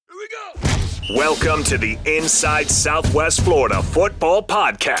Welcome to the Inside Southwest Florida Football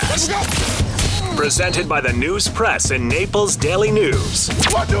Podcast. Presented by the News Press and Naples Daily News.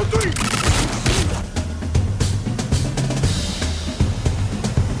 1, 2, 3.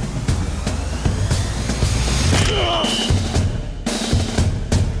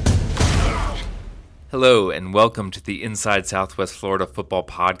 Hello and welcome to the Inside Southwest Florida Football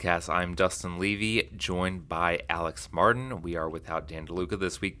Podcast. I'm Dustin Levy, joined by Alex Martin. We are without Dan DeLuca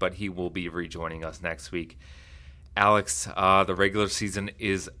this week, but he will be rejoining us next week. Alex, the regular season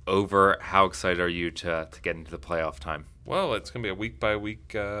is over. How excited are you to get into the playoff time? Well, it's going to be a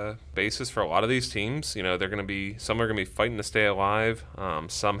week-by-week basis for a lot of these teams. You know, some are going to be fighting to stay alive.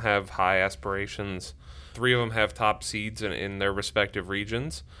 Some have high aspirations. 3 of them have top seeds in their respective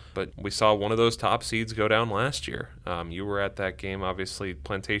regions. But we saw one of those top seeds go down last year. You were at that game, obviously,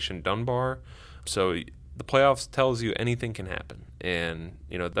 Plantation Dunbar. So the playoffs tells you anything can happen. And,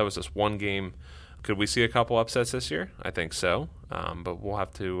 you know, that was just one game. Could we see a couple upsets this year? I think so. But we'll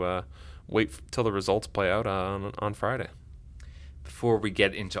have to wait till the results play out on Friday. Before we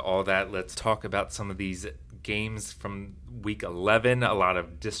get into all that, let's talk about some of these games from Week 11. A lot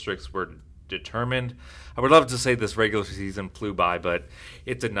of districts were determined. I would love to say this regular season flew by, but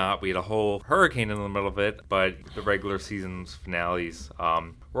it did not. We had a whole hurricane in the middle of it, but the regular season's finales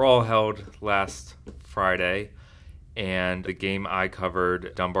were all held last Friday, and the game I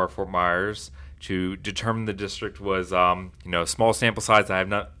covered, Dunbar-Fort Myers, to determine the district was, small sample size. I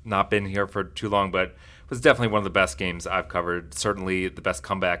have not been here for too long, but it was definitely one of the best games I've covered, certainly the best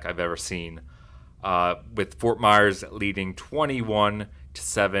comeback I've ever seen, with Fort Myers leading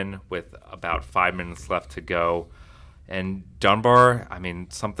 21-7 with about 5 minutes left to go. And Dunbar, I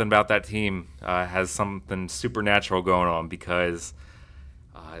mean, something about that team has something supernatural going on because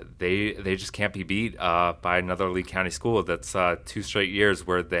they just can't be beat by another Lee County school. That's 2 straight years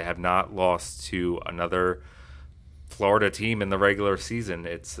where they have not lost to another Florida team in the regular season.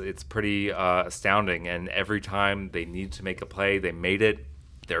 It's pretty astounding, and every time they need to make a play, they made it.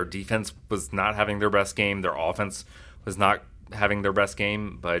 Their defense was not having their best game. Their offense was not having their best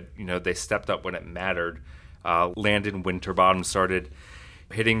game, but they stepped up when it mattered. Landon Winterbottom started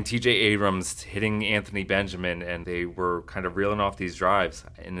hitting TJ Abrams, hitting Anthony Benjamin, and they were kind of reeling off these drives.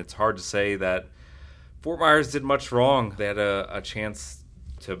 And it's hard to say that Fort Myers did much wrong. They had a chance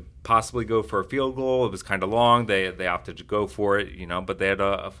to possibly go for a field goal. It was kind of long. They opted to go for it, but they had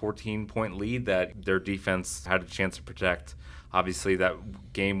a 14-point lead that their defense had a chance to protect. Obviously, that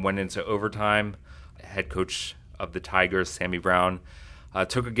game went into overtime. Head coach of the Tigers, Sammy Brown,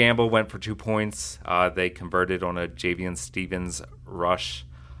 took a gamble, went for 2 points. They converted on a Javian Stevens rush.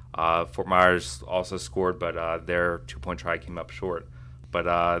 Fort Myers also scored, but their 2-point try came up short. But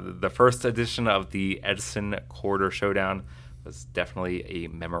the first edition of the Edison Quarter Showdown was definitely a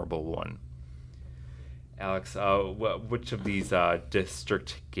memorable one. Alex, which of these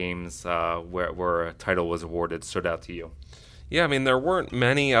district games where a title was awarded stood out to you? Yeah, I mean, there weren't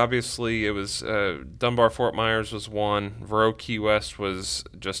many. Obviously, it was Dunbar-Fort Myers was one. Vero-Key West was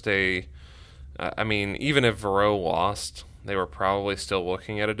just even if Vero lost, they were probably still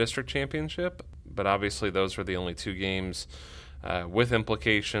looking at a district championship. But obviously, those were the only 2 games with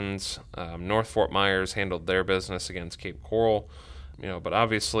implications. North Fort Myers handled their business against Cape Coral. But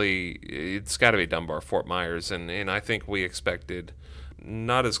obviously, it's got to be Dunbar-Fort Myers. And I think we expected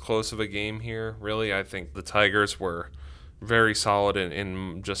not as close of a game here, really. I think the Tigers were very solid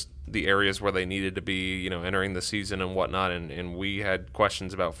in just the areas where they needed to be, entering the season and whatnot. And we had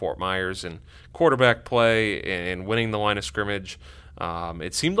questions about Fort Myers and quarterback play and winning the line of scrimmage.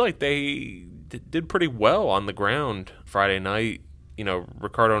 It seemed like they did pretty well on the ground Friday night.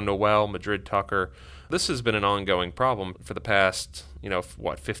 Ricardo Noel, Madrid Tucker. This has been an ongoing problem for the past,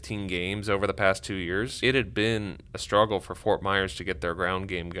 15 games over the past 2 years. It had been a struggle for Fort Myers to get their ground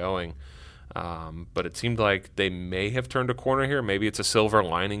game going. But it seemed like they may have turned a corner here. Maybe it's a silver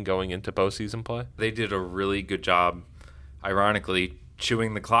lining going into postseason play. They did a really good job, ironically,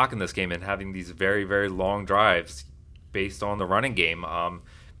 chewing the clock in this game and having these very, very long drives based on the running game.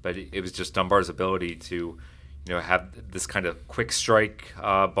 But it was just Dunbar's ability to, have this kind of quick strike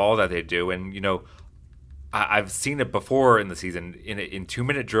ball that they do. And, I've seen it before in the season. In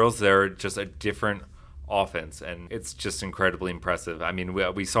 2-minute drills, they're just a different offense, and it's just incredibly impressive. I mean,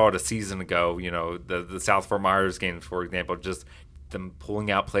 we saw it a season ago, the South Fort Myers games, for example, just them pulling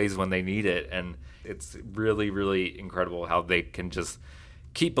out plays when they need it, and it's really, really incredible how they can just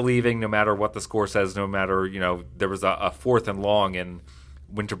keep believing no matter what the score says, no matter, there was a 4th and long, and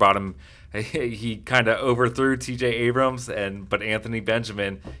Winterbottom, he kind of overthrew TJ Abrams, but Anthony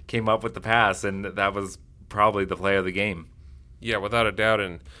Benjamin came up with the pass, and that was probably the play of the game. Yeah, without a doubt,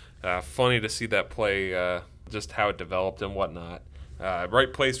 and Funny to see that play, just how it developed and whatnot.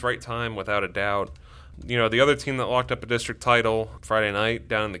 Right place, right time, without a doubt. The other team that locked up a district title Friday night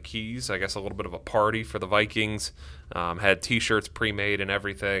down in the Keys, I guess a little bit of a party for the Vikings, had T-shirts pre-made and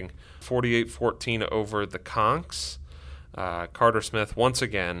everything. 48-14 over the Conks. Carter Smith, once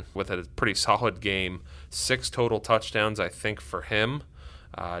again, with a pretty solid game. 6 total touchdowns, I think, for him.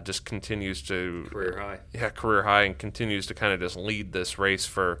 Just continues to... Career high. Yeah, career high, and continues to kind of just lead this race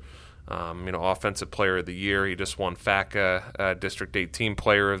for, Offensive Player of the Year. He just won FACA District 18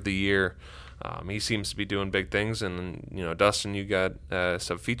 Player of the Year. He seems to be doing big things, and, Dustin, you got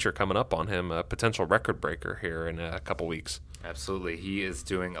some feature coming up on him, a potential record breaker here in a couple weeks. Absolutely. He is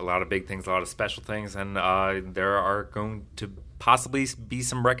doing a lot of big things, a lot of special things, and there are going to possibly be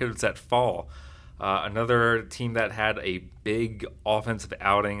some records that fall. Another team that had a big offensive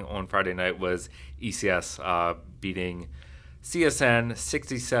outing on Friday night was ECS, beating CSN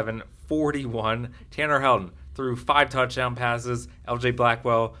 67-41. Tanner Helton threw 5 touchdown passes. LJ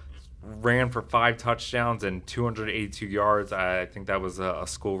Blackwell ran for 5 touchdowns and 282 yards. I think that was a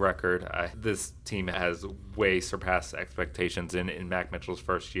school record. This team has way surpassed expectations in Mac Mitchell's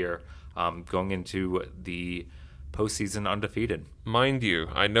first year, going into the postseason undefeated. Mind you,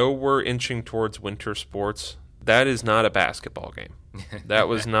 I know we're inching towards winter sports. That is not a basketball game. That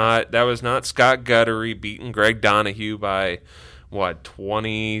was not Scott Guttery beating Greg Donahue by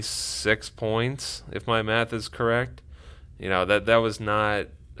 26 points, if my math is correct. That was not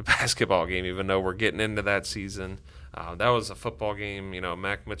a basketball game, even though we're getting into that season. That was a football game.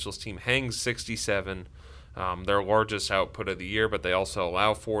 Mac Mitchell's team hangs 67, their largest output of the year, but they also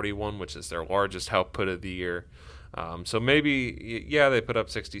allow 41, which is their largest output of the year. So maybe, they put up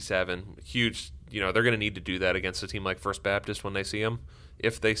 67. Huge, they're going to need to do that against a team like First Baptist when they see them.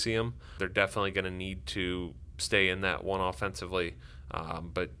 If they see them, they're definitely going to need to stay in that one offensively.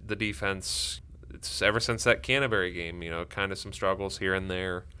 But the defense, it's ever since that Canterbury game, kind of some struggles here and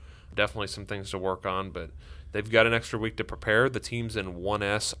there. Definitely some things to work on, but they've got an extra week to prepare. The teams in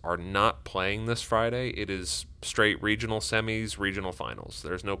 1S are not playing this Friday. It is straight regional semis, regional finals.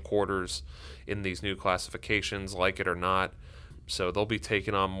 There's no quarters in these new classifications, like it or not. So they'll be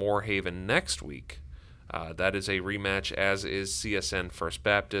taking on Moorhaven next week. That is a rematch, as is CSN First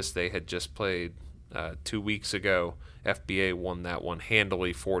Baptist. They had just played 2 weeks ago. FBA won that one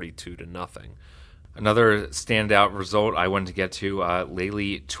handily, 42-0. Another standout result I wanted to get to,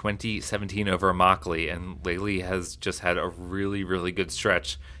 Lely 2017 over Immokalee, and Lely has just had a really, really good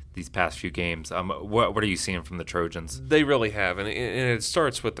stretch these past few games. What are you seeing from the Trojans? They really have, and it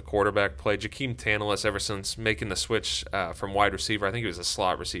starts with the quarterback play. Jakeem Tanalis, ever since making the switch from wide receiver, I think he was a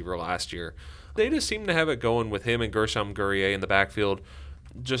slot receiver last year, they just seem to have it going with him and Gershom Gurrier in the backfield.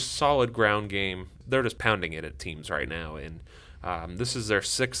 Just solid ground game. They're just pounding it at teams right now, and this is their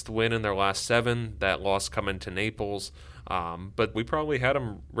 6th win in their last 7. That loss coming to Naples, but we probably had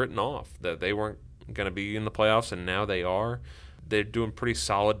them written off that they weren't going to be in the playoffs, and now they are. They're doing pretty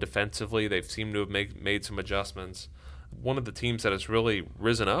solid defensively. They've seemed to have made some adjustments. One of the teams that has really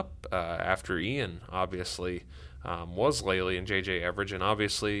risen up after Ian, obviously, was Lely and J.J. Everidge, and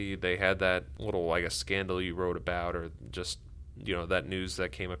obviously they had that little, scandal you wrote about, or just, that news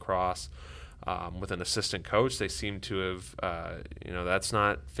that came across. With an assistant coach, they seem to have, that's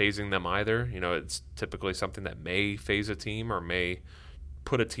not phasing them either. It's typically something that may phase a team or may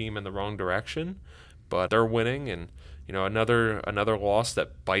put a team in the wrong direction, but they're winning. And, another loss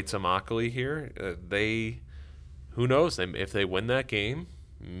that bites Immokalee here. Who knows? If they win that game,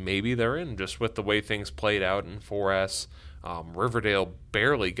 maybe they're in, just with the way things played out in 4S. Riverdale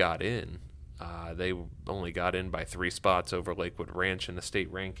barely got in. They only got in by 3 spots over Lakewood Ranch in the state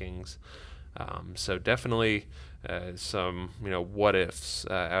rankings. So definitely some, what ifs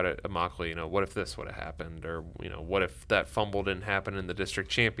out at Immokalee. What if this would have happened? Or, what if that fumble didn't happen in the district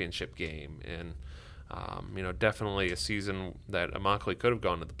championship game? And, definitely a season that Immokalee could have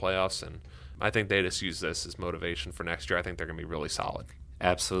gone to the playoffs. And I think they just use this as motivation for next year. I think they're going to be really solid.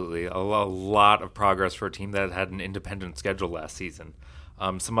 Absolutely. A lot of progress for a team that had an independent schedule last season.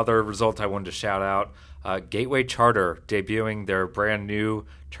 Some other results I wanted to shout out. Gateway Charter debuting their brand new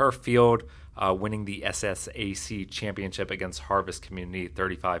turf field, winning the SSAC championship against Harvest Community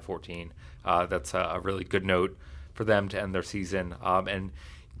 35-14. That's a really good note for them to end their season. And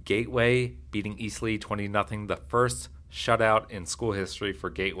Gateway beating Eastleigh 20-0, the first shutout in school history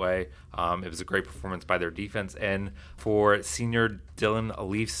for Gateway. It was a great performance by their defense. And for senior Dylan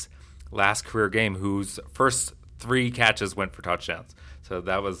Alif's last career game, whose first 3 catches went for touchdowns. So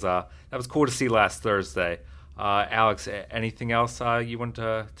that was cool to see last Thursday. Alex, anything else you want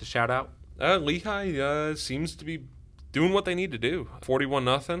to shout out? Lehigh seems to be doing what they need to do.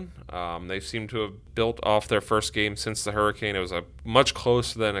 41-0. They seem to have built off their first game since the hurricane. It was a much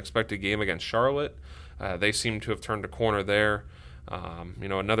closer than expected game against Charlotte. They seem to have turned a corner there.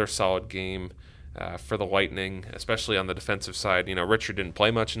 Another solid game for the Lightning, especially on the defensive side. Richard didn't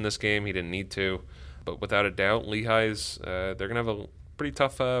play much in this game. He didn't need to. But without a doubt, Lehigh's, they're going to have a pretty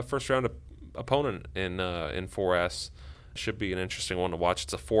tough first-round opponent in 4S. Should be an interesting one to watch.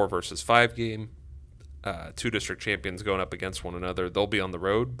 It's a 4 versus 5 game. 2 district champions going up against one another. They'll be on the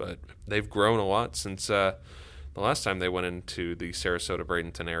road, but they've grown a lot since the last time they went into the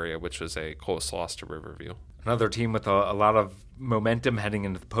Sarasota-Bradenton area, which was a close loss to Riverview. Another team with a lot of momentum heading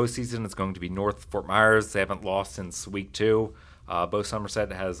into the postseason is going to be North Fort Myers. They haven't lost since week 2. Bo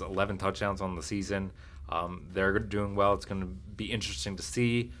Somerset has 11 touchdowns on the season. They're doing well. It's going to be interesting to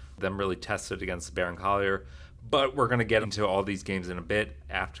see them really tested against Barron Collier. But we're going to get into all these games in a bit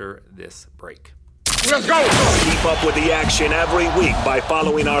after this break. Let's go! Keep up with the action every week by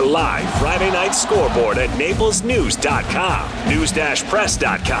following our live Friday night scoreboard at naplesnews.com,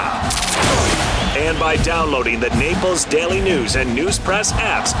 news-press.com, and by downloading the Naples Daily News and News Press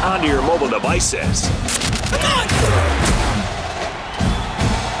apps onto your mobile devices. Come on!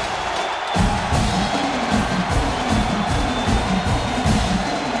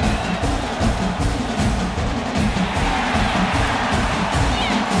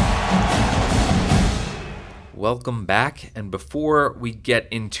 Welcome back, and before we get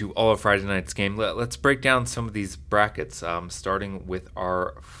into all of Friday night's game, let's break down some of these brackets, starting with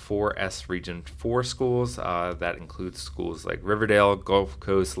our 4S Region 4 schools. That includes schools like Riverdale, Gulf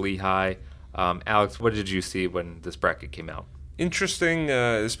Coast, Lehigh. Alex, what did you see when this bracket came out? Interesting,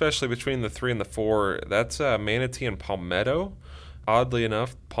 especially between the 3 and the 4. That's Manatee and Palmetto. Oddly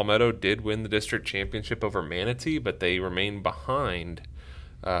enough, Palmetto did win the district championship over Manatee, but they remain behind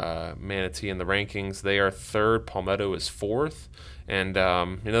Manatee in the rankings. They are 3rd. Palmetto is 4th. And,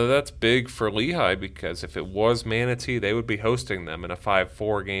 that's big for Lehigh because if it was Manatee, they would be hosting them in a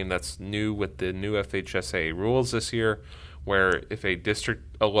 5-4 game. That's new with the new FHSA rules this year, where if a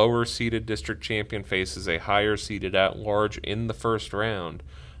lower-seeded district champion faces a higher-seeded at-large in the first round,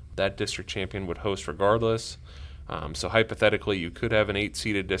 that district champion would host regardless. So hypothetically, you could have an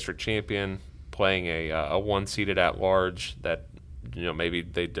 8-seeded district champion playing a 1-seeded at-large that maybe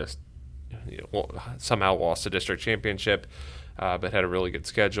they just somehow lost a district championship, but had a really good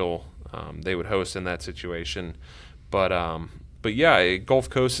schedule. They would host in that situation. But yeah, Gulf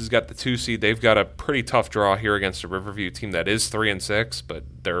Coast has got the 2 seed. They've got a pretty tough draw here against a Riverview team that is 3-6, but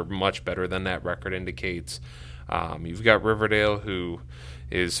they're much better than that record indicates. You've got Riverdale, who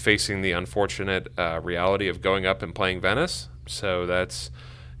is facing the unfortunate reality of going up and playing Venice. So that's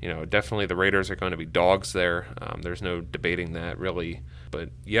definitely the Raiders are going to be dogs there. There's no debating that, really. But,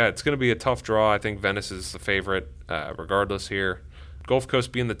 yeah, it's going to be a tough draw. I think Venice is the favorite regardless here. Gulf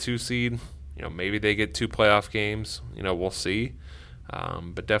Coast being the 2 seed, maybe they get 2 playoff games. We'll see.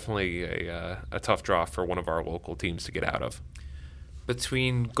 But definitely a tough draw for one of our local teams to get out of.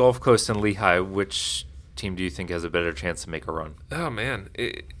 Between Gulf Coast and Lehigh, which team do you think has a better chance to make a run? Oh, man.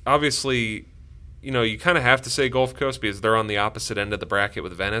 Obviously, you kind of have to say Gulf Coast because they're on the opposite end of the bracket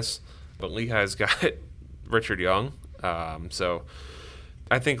with Venice. But Lehigh's got Richard Young. So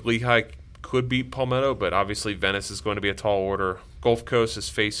I think Lehigh could beat Palmetto, but obviously Venice is going to be a tall order. Gulf Coast is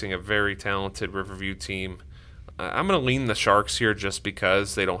facing a very talented Riverview team. I'm going to lean the Sharks here just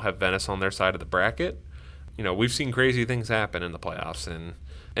because they don't have Venice on their side of the bracket. We've seen crazy things happen in the playoffs, and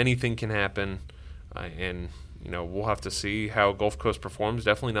anything can happen. We'll have to see how Gulf Coast performs.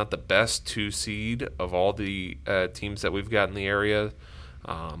 Definitely not the best 2 seed of all the teams that we've got in the area,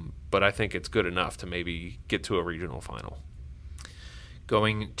 but I think it's good enough to maybe get to a regional final.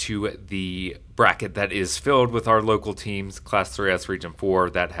 Going to the bracket that is filled with our local teams, Class 3S Region 4,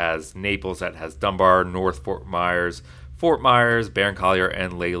 that has Naples, that has Dunbar, North Fort Myers, Barron Collier,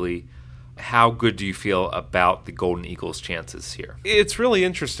 and Lely. How good do you feel about the Golden Eagles' chances here? It's really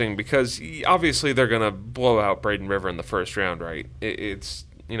interesting because obviously they're going to blow out Braden River in the first round, right? It's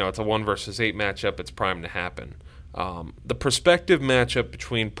a 1 versus 8 matchup. It's primed to happen. The prospective matchup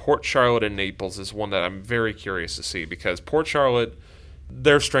between Port Charlotte and Naples is one that I'm very curious to see because Port Charlotte,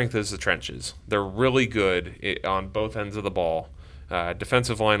 their strength is the trenches. They're really good on both ends of the ball,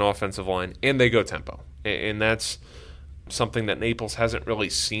 defensive line, offensive line, and they go tempo. And that's something that Naples hasn't really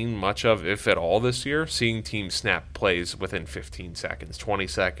seen much of, if at all, this year. Seeing teams snap plays within 15 seconds, 20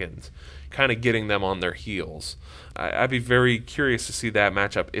 seconds, kind of getting them on their heels. I'd be very curious to see that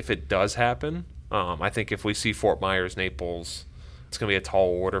matchup if it does happen. I think if we see Fort Myers, Naples, it's going to be a tall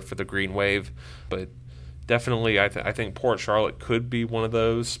order for the Green Wave. But definitely I think Port Charlotte could be one of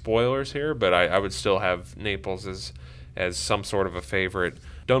those spoilers here, but I would still have Naples as some sort of a favorite.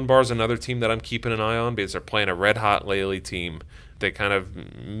 Dunbar's another team that I'm keeping an eye on because they're playing a red-hot Lely team. They kind of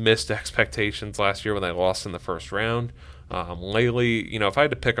missed expectations last year when they lost in the first round. Lely, if I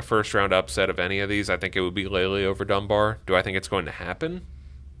had to pick a first-round upset of any of these, I think it would be Lely over Dunbar. Do I think it's going to happen?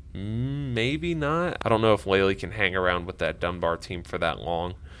 Maybe not. I don't know if Lely can hang around with that Dunbar team for that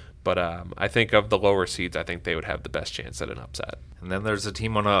long. But I think of the lower seeds, I think they would have the best chance at an upset. And then there's a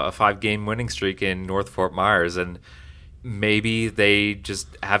team on a 5-game winning streak in North Fort Myers, and maybe they just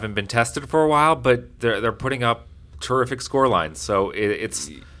haven't been tested for a while, but they're putting up terrific score lines. So it's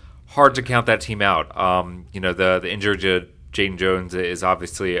hard to count that team out. The injury to Jaden Jones is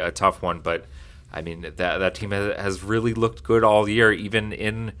obviously a tough one, but I mean that team has really looked good all year, even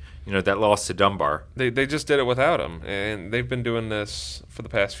in that loss to Dunbar. They just did it without him, and they've been doing this for the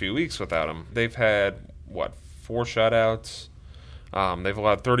past few weeks without him. They've had 4 shutouts. They've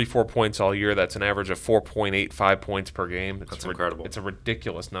allowed 34 points all year. That's an average of 4.85 points per game. That's incredible. It's a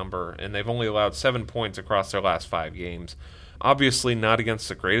ridiculous number, and they've only allowed 7 points across their last 5 games. Obviously not against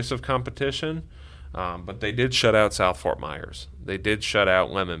the greatest of competition, but they did shut out South Fort Myers. They did shut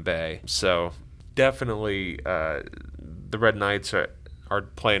out Lemon Bay. So definitely the Red Knights are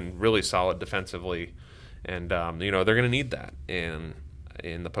playing really solid defensively, and they're going to need that in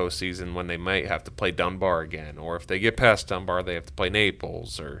the postseason when they might have to play Dunbar again, or if they get past Dunbar, they have to play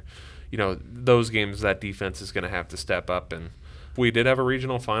Naples, or those games that defense is going to have to step up. And we did have a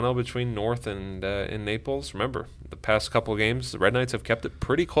regional final between North and Naples. Remember, the past couple of games, the Red Knights have kept it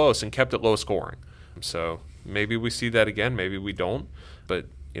pretty close and kept it low scoring. So maybe we see that again, maybe we don't. But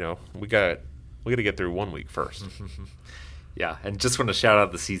we got to get through 1 week first. Yeah, and just want to shout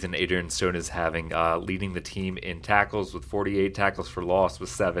out the season Adrian Stone is having, leading the team in tackles with 48 tackles for loss with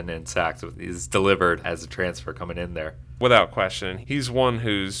 7 in sacks. He's delivered as a transfer coming in there. Without question. He's one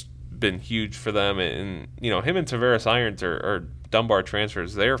who's been huge for them. And him and Tavares Irons are Dunbar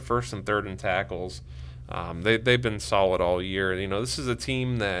transfers. They're first and third in tackles. They've been solid all year. This is a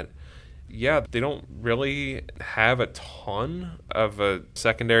team that, they don't really have a ton of a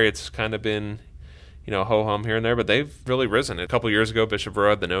secondary. It's kind of been ho-hum here and there, but they've really risen. A couple years ago, Bishop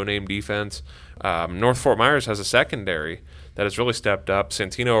Verot had the no-name defense. North Fort Myers has a secondary that has really stepped up.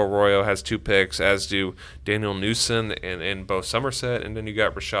 Santino Arroyo has 2 picks, as do Daniel Newsom and Bo Somerset, and then you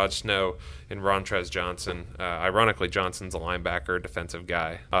got Rashad Snow and Rontrez Johnson. Ironically, Johnson's a linebacker, defensive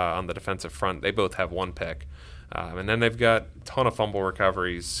guy on the defensive front. They both have 1 pick. And then they've got a ton of fumble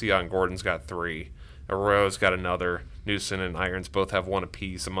recoveries. Sion Gordon's got 3. Arroyo's got another. Newsom and Irons both have 1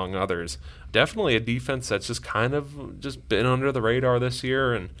 apiece, among others. Definitely a defense that's just kind of just been under the radar this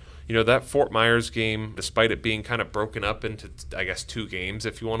year. And, that Fort Myers game, despite it being kind of broken up into, 2 games,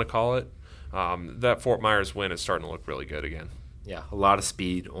 if you want to call it, that Fort Myers win is starting to look really good again. Yeah, a lot of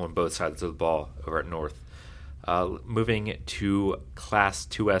speed on both sides of the ball over at North. Moving to Class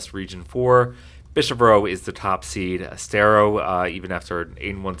 2S Region 4, Bishop Verot is the top seed. Estero, even after an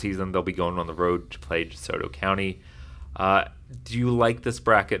 8-1 season, they'll be going on the road to play DeSoto County. Do you like this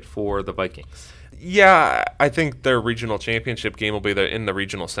bracket for the Vikings? Yeah, I think their regional championship game will be in the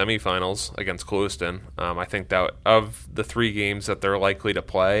regional semifinals against Clewiston. I think that of the 3 games that they're likely to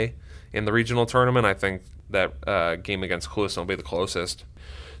play in the regional tournament, I think that game against Clewiston will be the closest.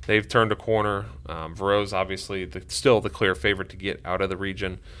 They've turned a corner. Verot's obviously still the clear favorite to get out of the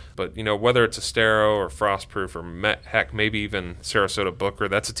region. But, whether it's Estero or Frostproof or heck, maybe even Sarasota Booker,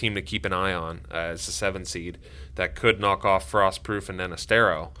 that's a team to keep an eye on as a 7 seed that could knock off Frostproof and then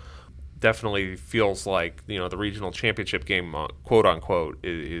Estero. Definitely feels like, the regional championship game, quote-unquote,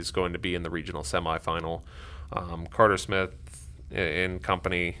 is going to be in the regional semifinal. Carter Smith and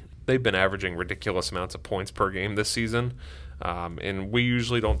company, they've been averaging ridiculous amounts of points per game this season. And we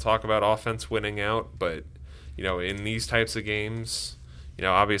usually don't talk about offense winning out, but, in these types of games,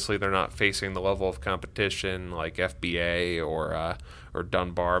 obviously they're not facing the level of competition like FBA or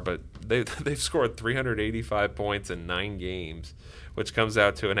Dunbar, but they've scored 385 points in 9 games, which comes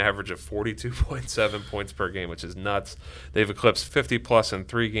out to an average of 42.7 points per game, which is nuts. They've eclipsed 50-plus in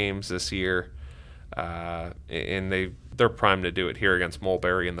 3 games this year, and they're primed to do it here against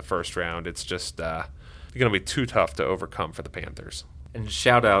Mulberry in the first round. It's just going to be too tough to overcome for the Panthers. And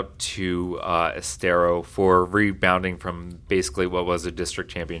shout out to Estero for rebounding from basically what was a district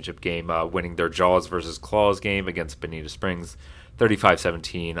championship game, winning their Jaws versus Claws game against Bonita Springs,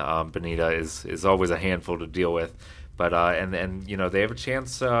 35-17. Bonita is always a handful to deal with, but and they have a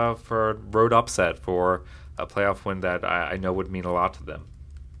chance for a road upset for a playoff win that I know would mean a lot to them.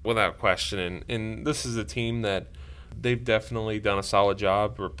 Without question, and this is a team that They've definitely done a solid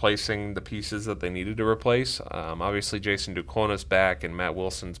job replacing the pieces that they needed to replace. Obviously, Jason Duclona's back and Matt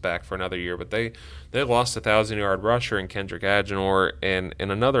Wilson's back for another year, but they lost a 1,000-yard rusher in Kendrick Agenor and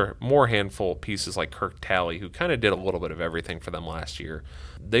another more handful of pieces like Kirk Talley, who kind of did a little bit of everything for them last year.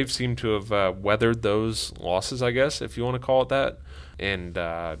 They've seemed to have weathered those losses, I guess, if you want to call it that, and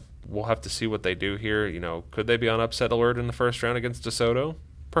we'll have to see what they do here. Could they be on upset alert in the first round against DeSoto?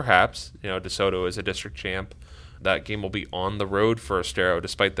 Perhaps. DeSoto is a district champ. That game will be on the road for Estero,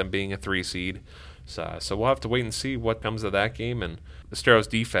 despite them being a 3 seed. So we'll have to wait and see what comes of that game. And Estero's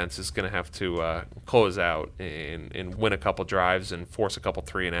defense is going to have to close out and win a couple drives and force a couple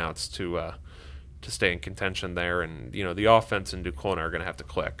 3-and-outs to stay in contention there. And the offense and Duclona are going to have to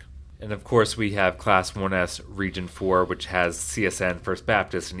click. And of course, we have Class 1S Region 4, which has CSN, First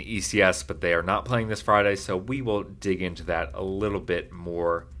Baptist, and ECS, but they are not playing this Friday, so we will dig into that a little bit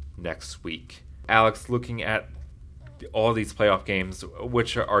more next week. Alex, looking at all these playoff games,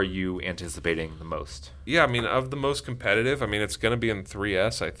 which are you anticipating the most? Yeah, of the most competitive, it's going to be in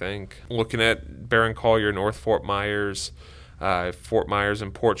 3S, I think. Looking at Barron Collier, North Fort Myers,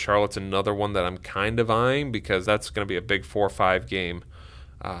 and Port Charlotte's another one that I'm kind of eyeing because that's going to be a big 4-5 game.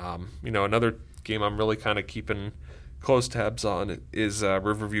 Another game I'm really kind of keeping close tabs on is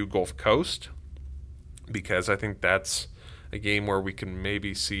Riverview Gulf Coast, because I think that's a game where we can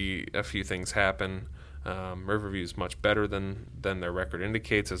maybe see a few things happen. Riverview is much better than their record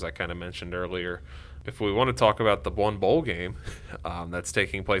indicates, as I kind of mentioned earlier. If we want to talk about the one bowl game that's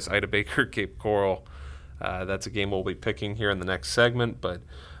taking place, Ida Baker, Cape Coral, that's a game we'll be picking here in the next segment. But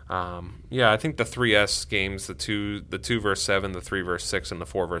I think the 3S games, the 2 versus 7, the 3 versus 6, and the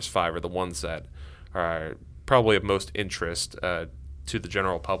 4 versus 5 are the ones that are probably of most interest to the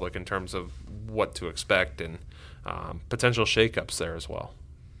general public in terms of what to expect and potential shakeups there as well.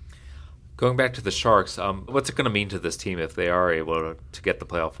 Going back to the Sharks, what's it going to mean to this team if they are able to get the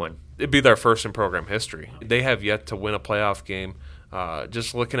playoff win? It'd be their first in program history. They have yet to win a playoff game.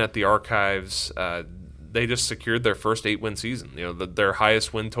 Just looking at the archives, they just secured their first 8-win season. Their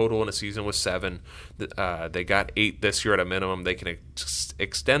highest win total in a season was 7. They got 8 this year at a minimum. They can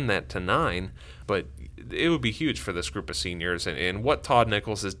extend that to 9, but it would be huge for this group of seniors. And what Todd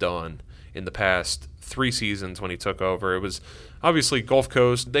Nichols has done in the past 3 seasons when he took over, it was obviously Gulf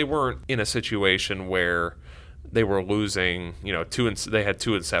Coast. They weren't in a situation where they were losing, they had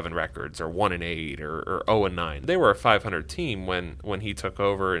 2-7 records or 1-8 or 0-9. They were a 500 team when he took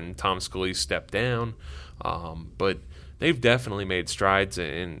over and Tom Scalise stepped down. But they've definitely made strides,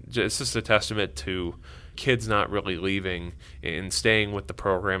 and it's just a testament to kids not really leaving and staying with the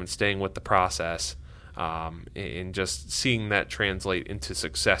program and staying with the process. And just seeing that translate into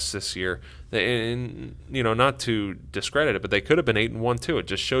success this year. And, not to discredit it, but they could have been 8-1 too. It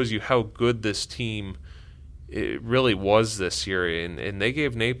just shows you how good this team it really was this year. And they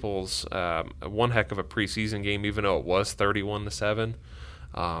gave Naples one heck of a preseason game, even though it was 31-7.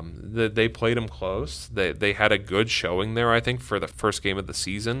 They played them close. They had a good showing there, I think, for the first game of the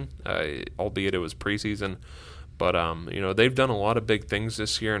season, albeit it was preseason. But, they've done a lot of big things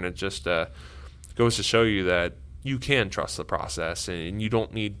this year, and it just goes to show you that you can trust the process and you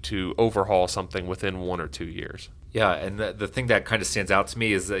don't need to overhaul something within 1 or 2 years. Yeah, and the thing that kind of stands out to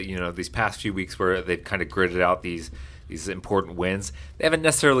me is that, these past few weeks where they've kind of gritted out these important wins, they haven't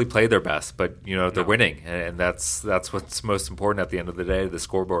necessarily played their best, but, they're winning. And that's what's most important at the end of the day, the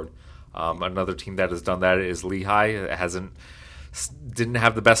scoreboard. Another team that has done that is Lehigh. It didn't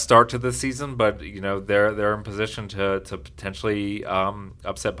have the best start to this season, but, they're in position to potentially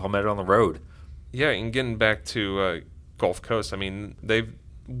upset Palmetto on the road. Yeah, and getting back to Gulf Coast, they've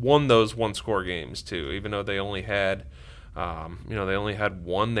won those one-score games too. Even though they only had,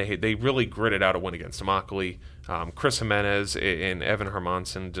 one, they really gritted out a win against Immokalee. Chris Jimenez and Evan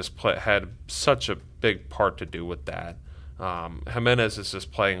Hermanson just had such a big part to do with that. Jimenez is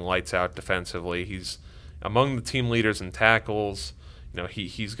just playing lights out defensively. He's among the team leaders in tackles.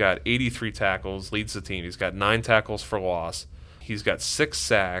 He's got 83 tackles, leads the team. He's got 9 tackles for loss. He's got 6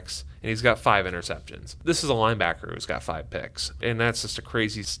 sacks, and he's got 5 interceptions. This is a linebacker who's got 5 picks, and that's just a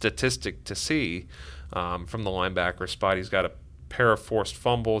crazy statistic to see from the linebacker spot. He's got a pair of forced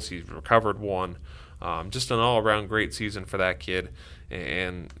fumbles. He's recovered 1. Just an all-around great season for that kid.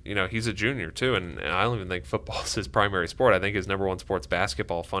 And, he's a junior, too, and I don't even think football is his primary sport. I think his number one sport's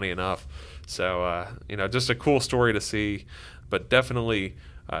basketball, funny enough. So, just a cool story to see. But definitely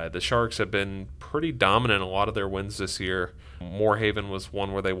the Sharks have been pretty dominant in a lot of their wins this year. Moorhaven was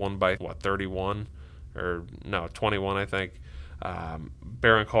one where they won by, 31? Or, no, 21, I think.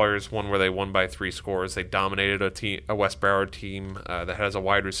 Barron Collier's one where they won by 3 scores. They dominated a West Broward team that has a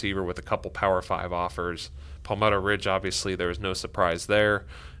wide receiver with a couple Power 5 offers. Palmetto Ridge, obviously, there was no surprise there.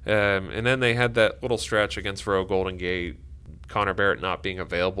 And then they had that little stretch against Roe Golden Gate. Connor Barrett not being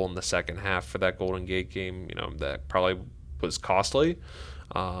available in the second half for that Golden Gate game, that probably was costly.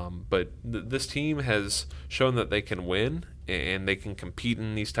 But this team has shown that they can win and they can compete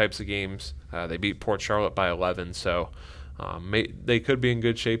in these types of games. They beat Port Charlotte by 11, so they could be in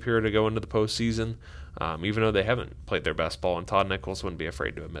good shape here to go into the postseason, even though they haven't played their best ball, and Todd Nichols wouldn't be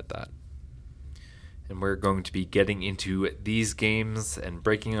afraid to admit that. And we're going to be getting into these games and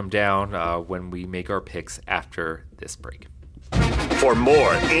breaking them down when we make our picks after this break. For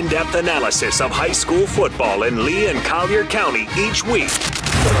more in-depth analysis of high school football in Lee and Collier County each week,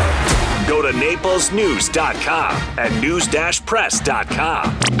 go to NaplesNews.com and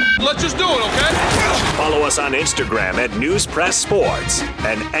news-press.com. Let's just do it, okay? Follow us on Instagram at News Press Sports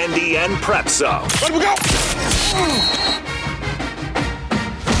and NDN Prep Zone. Let we go!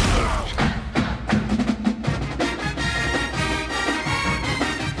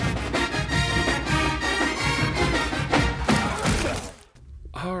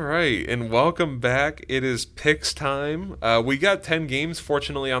 And welcome back. It is picks time. We got 10 games,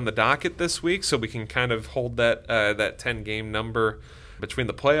 fortunately, on the docket this week, so we can kind of hold that 10-game number between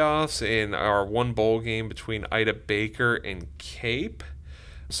the playoffs and our one bowl game between Ida Baker and Cape.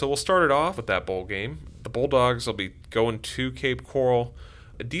 So we'll start it off with that bowl game. The Bulldogs will be going to Cape Coral.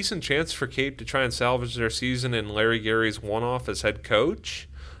 A decent chance for Cape to try and salvage their season in Larry Gary's one-off as head coach.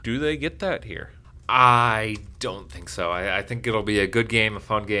 Do they get that here? I don't think so. I think it'll be a good game, a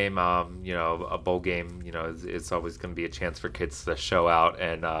fun game. A bowl game, it's always going to be a chance for kids to show out.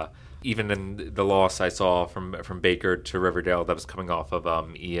 And even in the loss I saw from Baker to Riverdale, that was coming off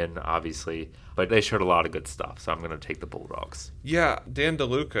of Ian, obviously. But they showed a lot of good stuff, so I'm going to take the Bulldogs. Yeah, Dan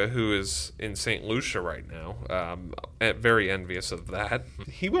DeLuca, who is in St. Lucia right now, very envious of that.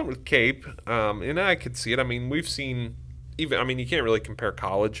 He went with Cape, and I could see it. I mean, we've seen you can't really compare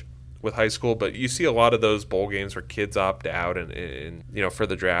college with high school, but you see a lot of those bowl games where kids opt out and for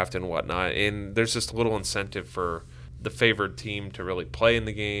the draft and whatnot, and there's just a little incentive for the favored team to really play in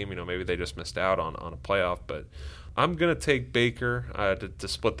the game. Maybe they just missed out on a playoff, but I'm going to take Baker to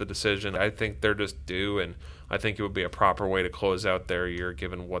split the decision. I think they're just due, and I think it would be a proper way to close out their year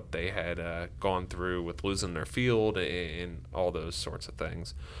given what they had gone through with losing their field and all those sorts of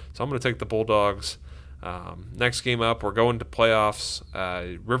things. So I'm going to take the Bulldogs. Next game up, we're going to playoffs.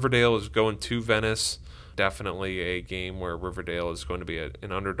 Riverdale is going to Venice. Definitely a game where Riverdale is going to be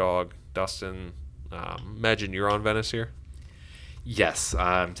an underdog. Dustin, imagine you're on Venice here. Yes,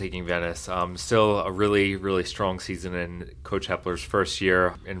 I'm taking Venice. Still a really, really strong season in Coach Hepler's first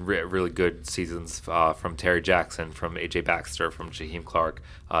year, and really good seasons from Terry Jackson, from A.J. Baxter, from Jaheim Clark.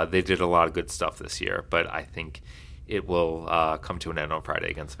 They did a lot of good stuff this year, but I think it will come to an end on Friday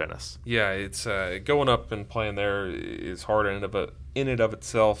against Venice. Yeah, it's going up and playing there is hard in and of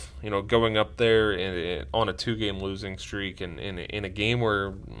itself. Going up there on a 2-game losing streak and in a game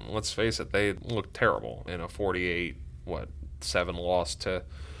where, let's face it, they look terrible in a 48-7 loss to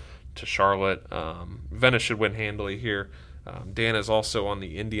Charlotte. Venice should win handily here. Dan is also on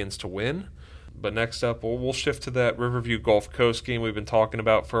the Indians to win. But next up, we'll shift to that Riverview Gulf Coast game we've been talking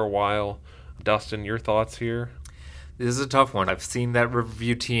about for a while. Dustin, your thoughts here? This is a tough one. I've seen that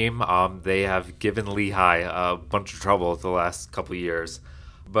Riverview team. They have given Lehigh a bunch of trouble the last couple of years.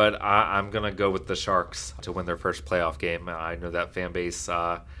 But I'm going to go with the Sharks to win their first playoff game. I know that fan base,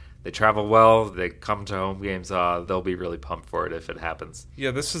 they travel well. They come to home games. They'll be really pumped for it if it happens.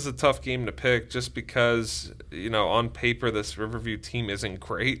 Yeah, this is a tough game to pick just because, on paper, this Riverview team isn't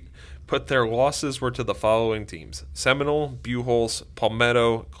great. But their losses were to the following teams: Seminole, Buchholz,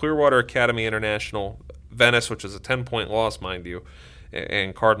 Palmetto, Clearwater Academy International, Venice, which is a 10-point loss, mind you,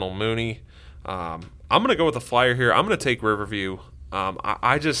 and Cardinal Mooney. I'm going to go with the Flyer here. I'm going to take Riverview.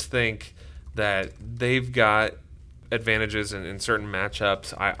 I just think that they've got advantages in certain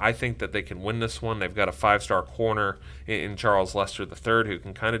matchups. I think that they can win this one. They've got a 5-star corner in Charles Lester III who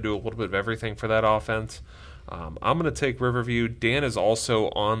can kind of do a little bit of everything for that offense. I'm going to take Riverview. Dan is also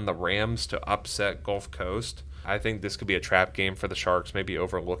on the Rams to upset Gulf Coast. I think this could be a trap game for the Sharks, maybe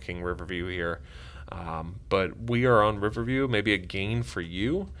overlooking Riverview here. But we are on Riverview, maybe a gain for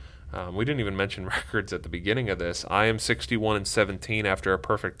you. We didn't even mention records at the beginning of this. I am 61-17 after a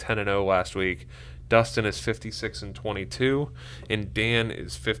perfect 10-0 last week. Dustin is 56-22, and Dan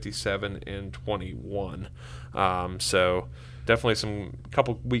is 57-21. So definitely some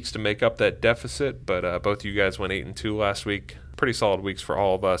couple weeks to make up that deficit, but both you guys went 8-2 last week. Pretty solid weeks for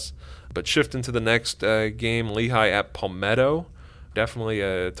all of us. But shifting to the next game, Lehigh at Palmetto. Definitely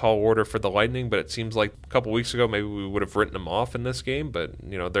a tall order for the Lightning, but it seems like a couple weeks ago maybe we would have written them off in this game, but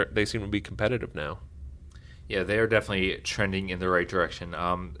they seem to be competitive now. Yeah, they are definitely trending in the right direction.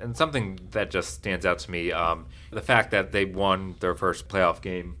 And something that just stands out to me, the fact that they won their first playoff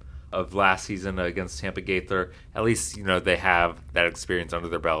game of last season against Tampa Gaither. At least, they have that experience under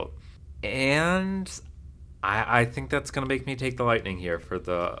their belt. And I think that's going to make me take the Lightning here for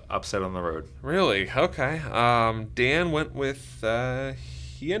the upset on the road. Really? Okay. Dan went with,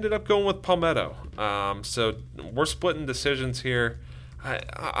 he ended up going with Palmetto. So we're splitting decisions here.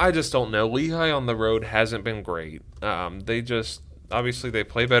 I just don't know. Lehigh on the road hasn't been great. Obviously they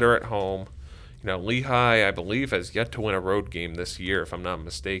play better at home. Lehigh, I believe, has yet to win a road game this year, if I'm not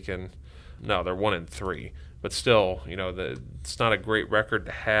mistaken. No, they're 1-3. But still, it's not a great record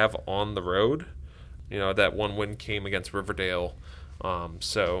to have on the road. That one win came against Riverdale.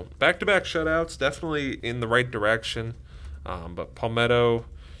 So back-to-back shutouts, definitely in the right direction. But Palmetto,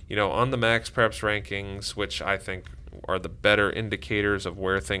 on the Max Preps rankings, which I think are the better indicators of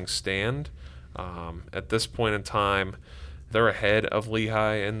where things stand. At this point in time, they're ahead of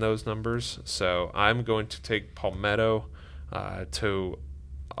Lehigh in those numbers. So I'm going to take Palmetto to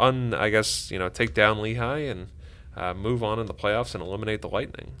take down Lehigh and move on in the playoffs and eliminate the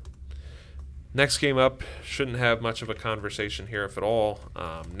Lightning. Next game up, shouldn't have much of a conversation here, if at all.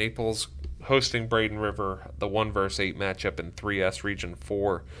 Naples hosting Braden River, the 1-8 matchup in 3S Region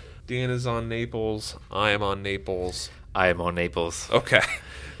 4. Dan is on Naples. I am on Naples. I am on Naples. Okay,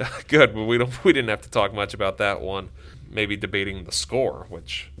 good. But we didn't have to talk much about that one. Maybe debating the score,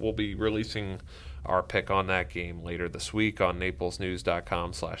 which we'll be releasing our pick on that game later this week on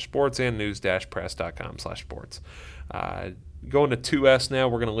naplesnews.com/sports and news-press.com/sports. Going to 2S now.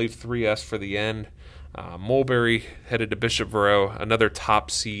 We're going to leave 3S for the end. Mulberry headed to Bishop Verot, another top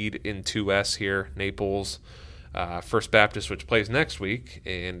seed in 2S here. Naples, First Baptist, which plays next week,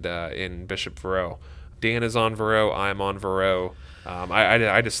 and in Bishop Verot. Dan is on Verot. I'm on Verot.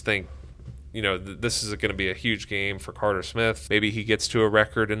 I just think, this is going to be a huge game for Carter Smith. Maybe he gets to a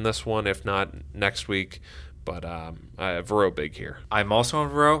record in this one, if not next week. But Verot big here. I'm also on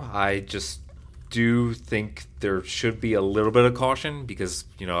Verot. I just do think there should be a little bit of caution because,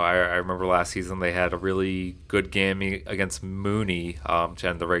 I remember last season they had a really good game against Mooney to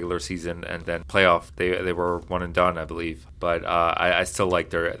end the regular season, and then playoff they were one and done, I believe. But I still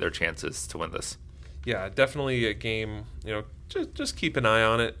like their chances to win this. Yeah, definitely a game, just keep an eye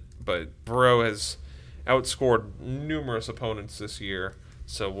on it. But Verot has outscored numerous opponents this year,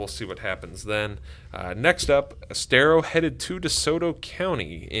 so we'll see what happens then. Next up, Estero headed to DeSoto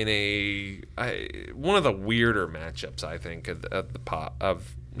County in one of the weirder matchups, I think, of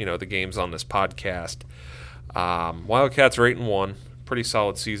the games on this podcast. Wildcats are 8-1, pretty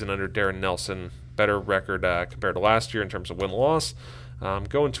solid season under Darren Nelson, better record compared to last year in terms of win-loss.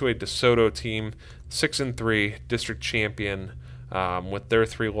 Going to a DeSoto team, 6-3, district champion, with their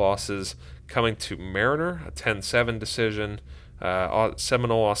 3 losses, coming to Mariner, a 10-7 decision,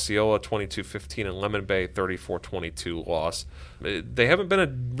 Seminole Osceola 22-15, and Lemon Bay 34-22 loss. They haven't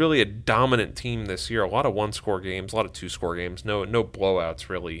been really a dominant team this year. A lot of one-score games, a lot of two-score games, no blowouts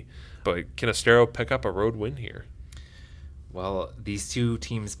really. But can Estero pick up a road win here? Well, these two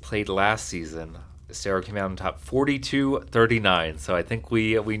teams played last season. Estero came out on top 42-39, so I think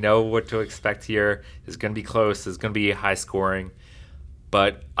we know what to expect here. It's going to be close. It's going to be high scoring,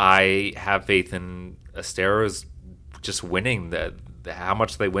 but I have faith in Estero's just winning how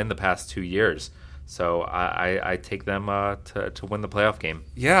much they win the past 2 years. So I take them to win the playoff game.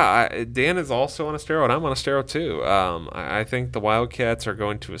 Yeah, Dan is also on Estero, and I'm on Estero too. I think the Wildcats are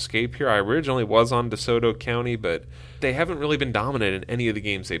going to escape here. I originally was on DeSoto County, but they haven't really been dominant in any of the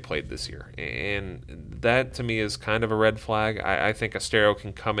games they played this year. And that, to me, is kind of a red flag. I think Estero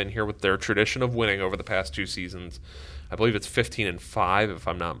can come in here with their tradition of winning over the past 2 seasons. I believe it's 15-5, if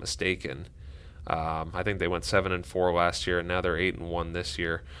I'm not mistaken. I think they went 7-4 last year, and now they're 8-1 this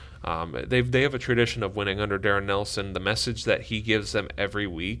year. They have a tradition of winning under Darren Nelson. The message that he gives them every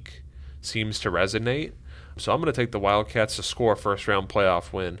week seems to resonate. So I'm going to take the Wildcats to score a first-round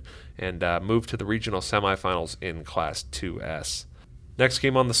playoff win and move to the regional semifinals in Class 2S. Next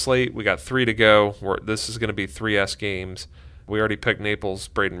game on the slate, we got 3 to go. This is going to be 3S games. We already picked Naples,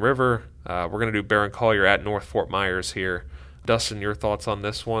 Braden River. We're going to do Barron Collier at North Fort Myers here. Dustin, your thoughts on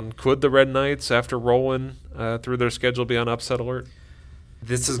this one? Could the Red Knights, after rolling through their schedule, be on upset alert?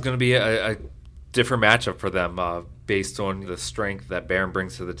 This is going to be a different matchup for them based on the strength that Barron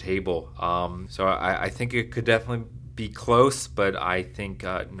brings to the table. So I think it could definitely be close, but I think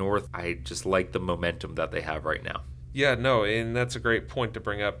North, I just like the momentum that they have right now. Yeah, no, and that's a great point to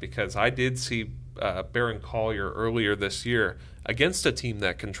bring up because I did see Barron Collier earlier this year against a team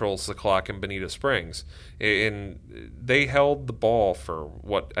that controls the clock in Bonita Springs. And they held the ball for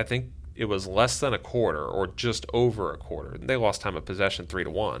what I think it was less than a quarter or just over a quarter. They lost time of possession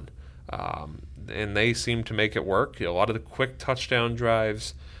 3-1. And they seemed to make it work. A lot of the quick touchdown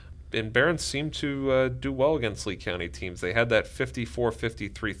drives. And Barron seemed to do well against Lee County teams. They had that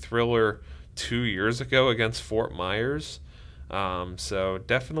 54-53 thriller 2 years ago against Fort Myers. So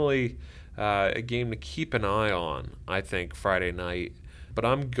definitely a game to keep an eye on, I think, Friday night. But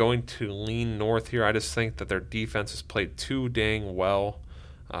I'm going to lean North here. I just think that their defense has played too dang well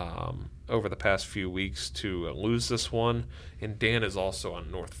over the past few weeks to lose this one. And Dan is also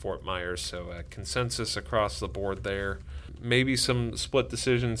on North Fort Myers, so consensus across the board there. Maybe some split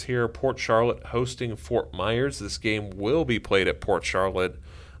decisions here. Port Charlotte hosting Fort Myers. This game will be played at Port Charlotte.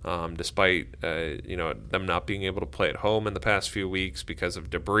 Despite them not being able to play at home in the past few weeks because of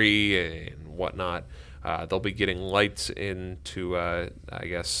debris and whatnot, they'll be getting lights in to,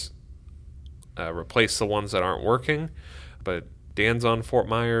 replace the ones that aren't working. But Dan's on Fort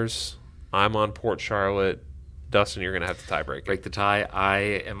Myers. I'm on Port Charlotte. Dustin, you're going to have to tiebreak. Break the tie. I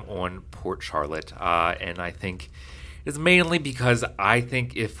am on Port Charlotte, and I think it's mainly because I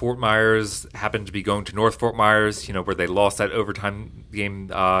think if Fort Myers happened to be going to North Fort Myers, where they lost that overtime game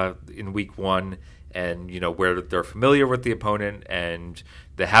in week 1, and, where they're familiar with the opponent and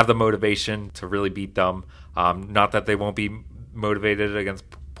they have the motivation to really beat them. Not that they won't be motivated against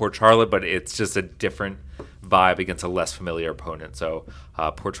Port Charlotte, but it's just a different vibe against a less familiar opponent. So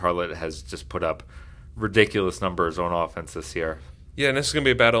Port Charlotte has just put up ridiculous numbers on offense this year. Yeah, and this is going to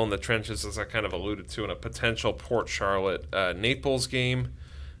be a battle in the trenches, as I kind of alluded to in a potential Port Charlotte Naples game.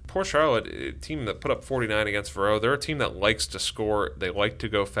 Port Charlotte, a team that put up 49 against Vero, they're a team that likes to score. They like to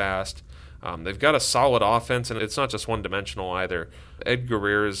go fast. They've got a solid offense, and it's not just one-dimensional either. Ed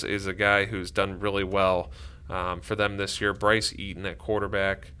Guerrero is a guy who's done really well for them this year. Bryce Eaton at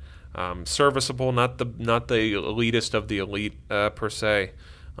quarterback. Serviceable, not the elitist of the elite per se,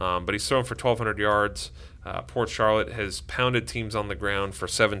 but he's thrown for 1,200 yards. Port Charlotte has pounded teams on the ground for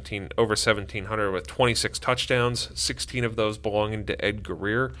over 1,700 with 26 touchdowns, 16 of those belonging to Ed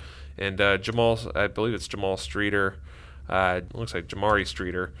Guerrero. And I believe it's Jamal Streeter, looks like Jamari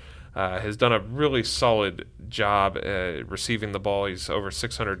Streeter, has done a really solid job receiving the ball. He's over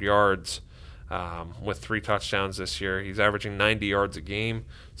 600 yards with 3 touchdowns this year. He's averaging 90 yards a game,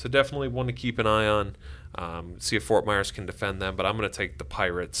 so definitely one to keep an eye on. See if Fort Myers can defend them, but I'm going to take the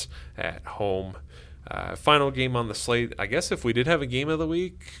Pirates at home. Final game on the slate. I guess if we did have a game of the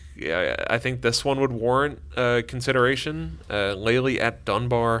week, I think this one would warrant consideration. Lely at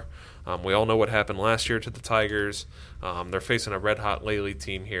Dunbar. We all know what happened last year to the Tigers. They're facing a red-hot Lely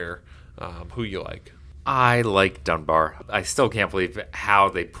team here. Who you like? I like Dunbar. I still can't believe how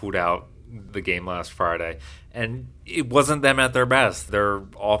they pulled out the game last Friday. And it wasn't them at their best. Their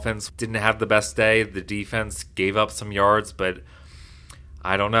offense didn't have the best day. The defense gave up some yards, but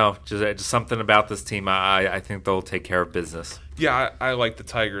I don't know. Just something about this team. I think they'll take care of business. Yeah, I like the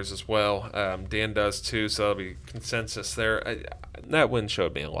Tigers as well. Dan does too, so that'll be consensus there. That win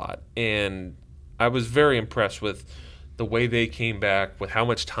showed me a lot, and I was very impressed with the way they came back, with how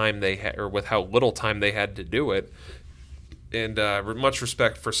much time they had, or with how little time they had to do it. And much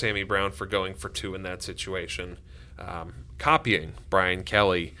respect for Sammy Brown for going for 2 in that situation, copying Brian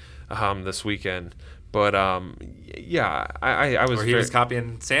Kelly this weekend. But, yeah, I was... Or he was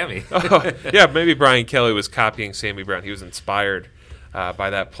copying Sammy. Yeah, maybe Brian Kelly was copying Sammy Brown. He was inspired by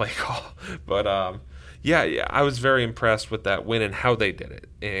that play call. But, yeah, I was very impressed with that win and how they did it.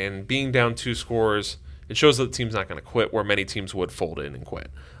 And being down 2 scores, it shows that the team's not going to quit, where many teams would fold in and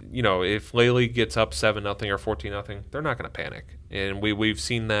quit. If Lely gets up 7-0 or 14-0, they're not going to panic. And we've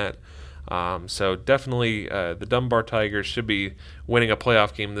seen that. So definitely the Dunbar Tigers should be winning a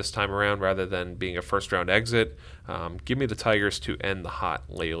playoff game this time around rather than being a first-round exit. Give me the Tigers to end the hot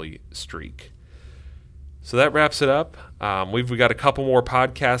Lely streak. So that wraps it up. We've got a couple more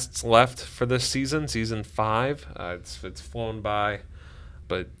podcasts left for this season 5. It's flown by,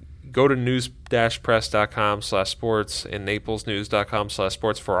 but go to news-press.com/sports and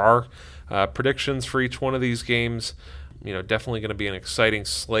naplesnews.com/sports for our predictions for each one of these games. Definitely going to be an exciting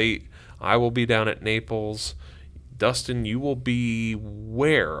slate. I will be down at Naples. Dustin, you will be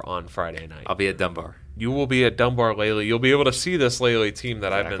where on Friday night? I'll be at Dunbar. You will be at Dunbar Lely. You'll be able to see this Lely team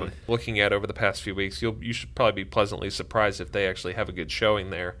that I've been looking at over the past few weeks. You should probably be pleasantly surprised if they actually have a good showing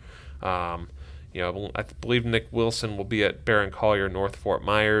there. I believe Nick Wilson will be at Barron Collier, North Fort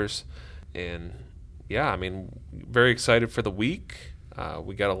Myers, and yeah, I mean, very excited for the week.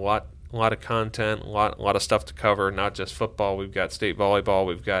 We got a lot of content, a lot of stuff to cover. Not just football. We've got state volleyball.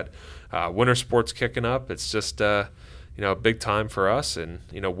 We've got winter sports kicking up. It's just a big time for us, and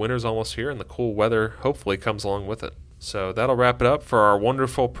winter's almost here, and the cool weather hopefully comes along with it. So that'll wrap it up for our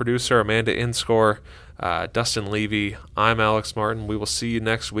wonderful producer Amanda Inscore, Dustin Levy. I'm Alex Martin. We will see you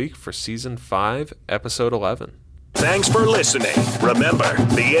next week for Season 5, Episode 11. Thanks for listening. Remember,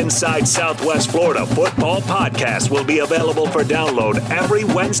 the Inside Southwest Florida Football Podcast will be available for download every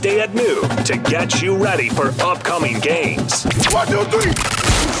Wednesday at noon to get you ready for upcoming games. 1, 2, 3.